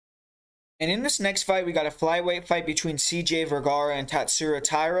And in this next fight, we got a flyweight fight between CJ Vergara and Tatsuro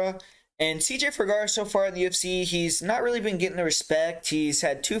Taira. And CJ Vergara, so far in the UFC, he's not really been getting the respect. He's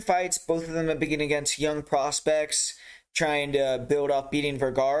had two fights. Both of them have been against young prospects, trying to build off beating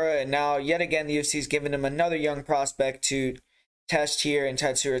Vergara. And now, yet again, the UFC's given him another young prospect to test here in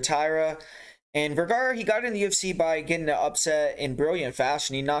Tatsuro Taira. And Vergara, he got in the UFC by getting an upset in brilliant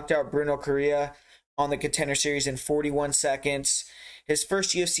fashion. He knocked out Bruno Correa on the Contender Series in 41 seconds. His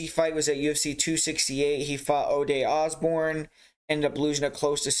first UFC fight was at UFC 268. He fought Ode Osborne, ended up losing a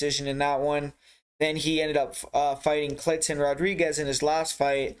close decision in that one. Then he ended up fighting Kleydson Rodriguez in his last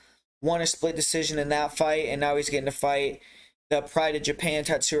fight, won a split decision in that fight, and now he's getting to fight the pride of Japan,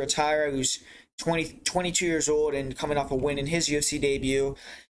 Tatsuro Taira, who's 22 years old and coming off a win in his UFC debut.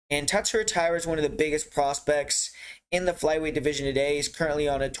 And Tatsuro Taira is one of the biggest prospects in the flyweight division today. He's currently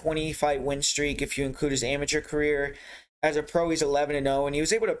on a 20-fight win streak if you include his amateur career. As a pro, he's 11-0, and he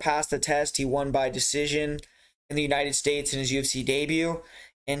was able to pass the test. He won by decision in the United States in his UFC debut.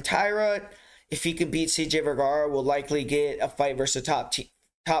 And Taira, if he can beat CJ Vergara, will likely get a fight versus a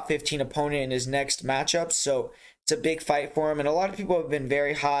top 15 opponent in his next matchup. So it's a big fight for him. And a lot of people have been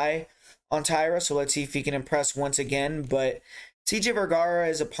very high on Taira, so let's see if he can impress once again. But CJ Vergara,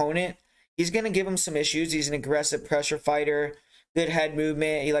 his opponent, he's going to give him some issues. He's an aggressive pressure fighter, good head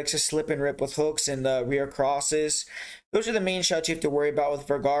movement. He likes to slip and rip with hooks and the rear crosses. Those are the main shots you have to worry about with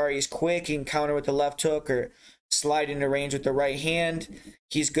Vergara. He's quick. He can counter with the left hook or slide into range with the right hand.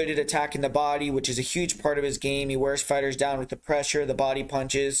 He's good at attacking the body, which is a huge part of his game. He wears fighters down with the pressure, the body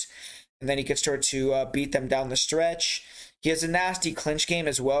punches, and then he can start to beat them down the stretch. He has a nasty clinch game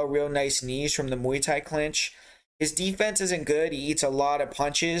as well, real nice knees from the Muay Thai clinch. His defense isn't good. He eats a lot of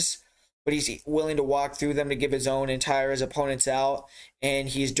punches, but he's willing to walk through them to give his own and tire his opponents out, and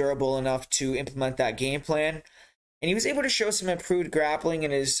he's durable enough to implement that game plan. And he was able to show some improved grappling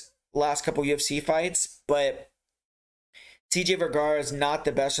in his last couple UFC fights, but CJ Vergara is not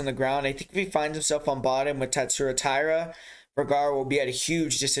the best on the ground. I think if he finds himself on bottom with Tatsuro Taira, Vergara will be at a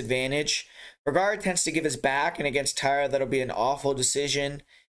huge disadvantage. Vergara tends to give his back, and against Taira, that'll be an awful decision.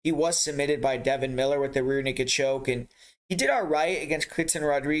 He was submitted by Devin Miller with the rear naked choke, and he did all right against Kleydson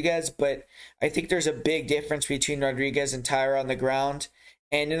Rodriguez, but I think there's a big difference between Rodriguez and Taira on the ground.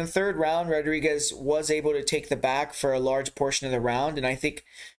 And in the third round, Rodriguez was able to take the back for a large portion of the round, and I think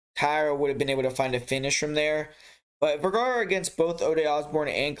Taira would have been able to find a finish from there. But Vergara against both Ode Osborne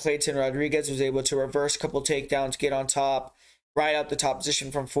and Kleydson Rodriguez was able to reverse a couple takedowns, get on top, ride out the top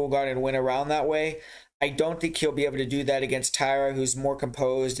position from full guard, and win a round that way. I don't think he'll be able to do that against Taira, who's more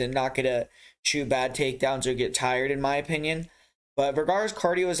composed and not going to shoot bad takedowns or get tired, in my opinion. But Vergara's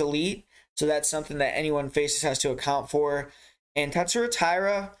cardio is elite, so that's something that anyone faces has to account for. And Tatsuro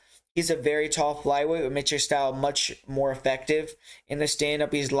Taira, he's a very tall flyweight, which makes his style much more effective. In the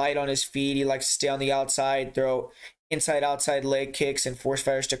stand-up, he's light on his feet. He likes to stay on the outside, throw inside-outside leg kicks, and force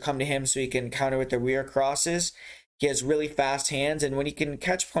fighters to come to him so he can counter with the rear crosses. He has really fast hands, and when he can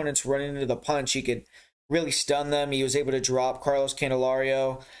catch opponents running into the punch, he can really stun them. He was able to drop Carlos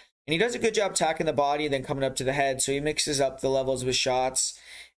Candelario, and he does a good job attacking the body and then coming up to the head, so he mixes up the levels of his shots.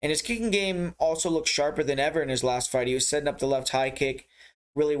 And his kicking game also looks sharper than ever in his last fight. He was setting up the left high kick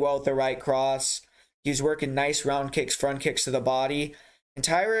really well with the right cross. He was working nice round kicks, front kicks to the body. And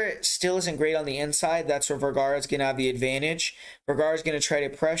Taira still isn't great on the inside. That's where Vergara's going to have the advantage. Vergara's going to try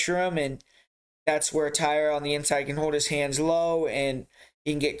to pressure him, and that's where Taira on the inside can hold his hands low, and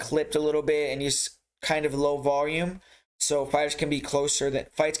he can get clipped a little bit, and he's kind of low volume. So fights can be closer than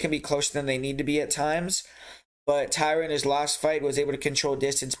they need to be at times. But Taira in his last fight was able to control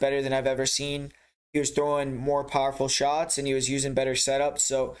distance better than I've ever seen. He was throwing more powerful shots, and he was using better setups.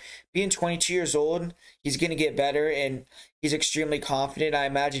 So being 22 years old, he's going to get better, and he's extremely confident. I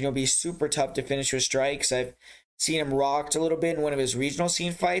imagine he'll be super tough to finish with strikes. I've seen him rocked a little bit in one of his regional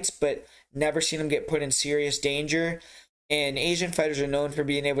scene fights, but never seen him get put in serious danger. And Asian fighters are known for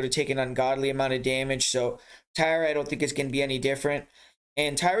being able to take an ungodly amount of damage. So Taira, I don't think is going to be any different.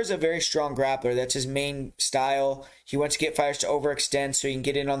 And Taira's a very strong grappler. That's his main style. He wants to get fighters to overextend so he can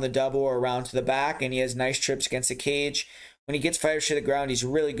get in on the double or round to the back, and he has nice trips against the cage. When he gets fighters to the ground, he's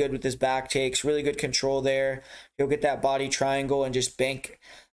really good with his back takes, really good control there. He'll get that body triangle and just bank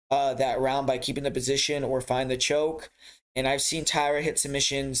that round by keeping the position or find the choke. And I've seen Taira hit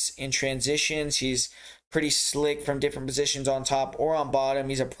submissions in transitions. He's pretty slick from different positions on top or on bottom.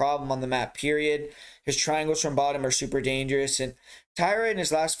 He's a problem on the mat, period. His triangles from bottom are super dangerous. And Taira in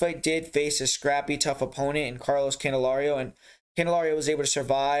his last fight did face a scrappy, tough opponent in Carlos Candelario. And Candelario was able to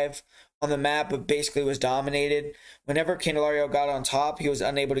survive on the mat, but basically was dominated. Whenever Candelario got on top, he was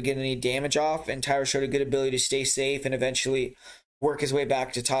unable to get any damage off. And Taira showed a good ability to stay safe and eventually work his way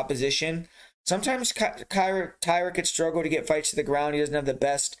back to top position. Sometimes Taira could struggle to get fights to the ground. He doesn't have the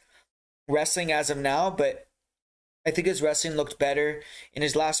best wrestling as of now, but I think his wrestling looked better. In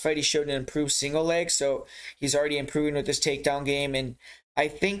his last fight, he showed an improved single leg, so he's already improving with his takedown game. And I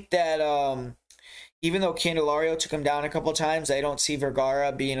think that even though Candelario took him down a couple times, I don't see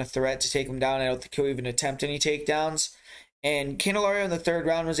Vergara being a threat to take him down. I don't think he'll even attempt any takedowns. And Candelario in the third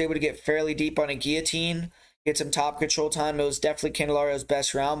round was able to get fairly deep on a guillotine, get some top control time. It was definitely Candelario's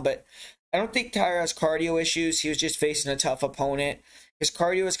best round, but I don't think Taira has cardio issues. He was just facing a tough opponent. His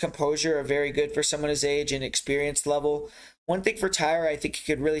cardio and composure are very good for someone his age and experience level. One thing for Taira I think he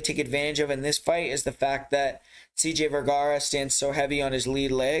could really take advantage of in this fight is the fact that CJ Vergara stands so heavy on his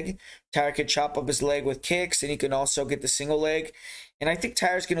lead leg. Taira could chop up his leg with kicks, and he can also get the single leg. And I think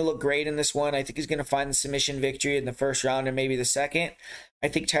Taira's going to look great in this one. I think he's going to find the submission victory in the first round and maybe the second. I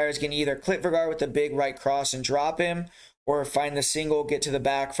think Taira's going to either clip Vergara with a big right cross and drop him, or find the single, get to the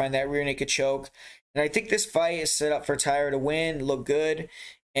back, find that rear naked choke. And I think this fight is set up for Taira to win, look good.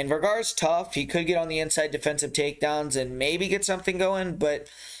 And Vergara's tough. He could get on the inside defensive takedowns and maybe get something going. But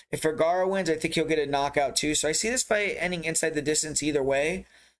if Vergara wins, I think he'll get a knockout too. So I see this fight ending inside the distance either way.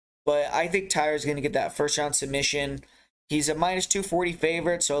 But I think Taira's going to get that first round submission. He's a minus 240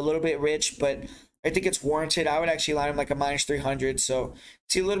 favorite, so a little bit rich, but I think it's warranted. I would actually line him like a minus 300. So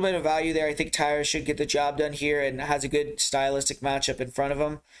see a little bit of value there. I think Taira should get the job done here and has a good stylistic matchup in front of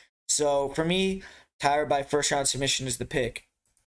him. So for me, Taira by first round submission is the pick.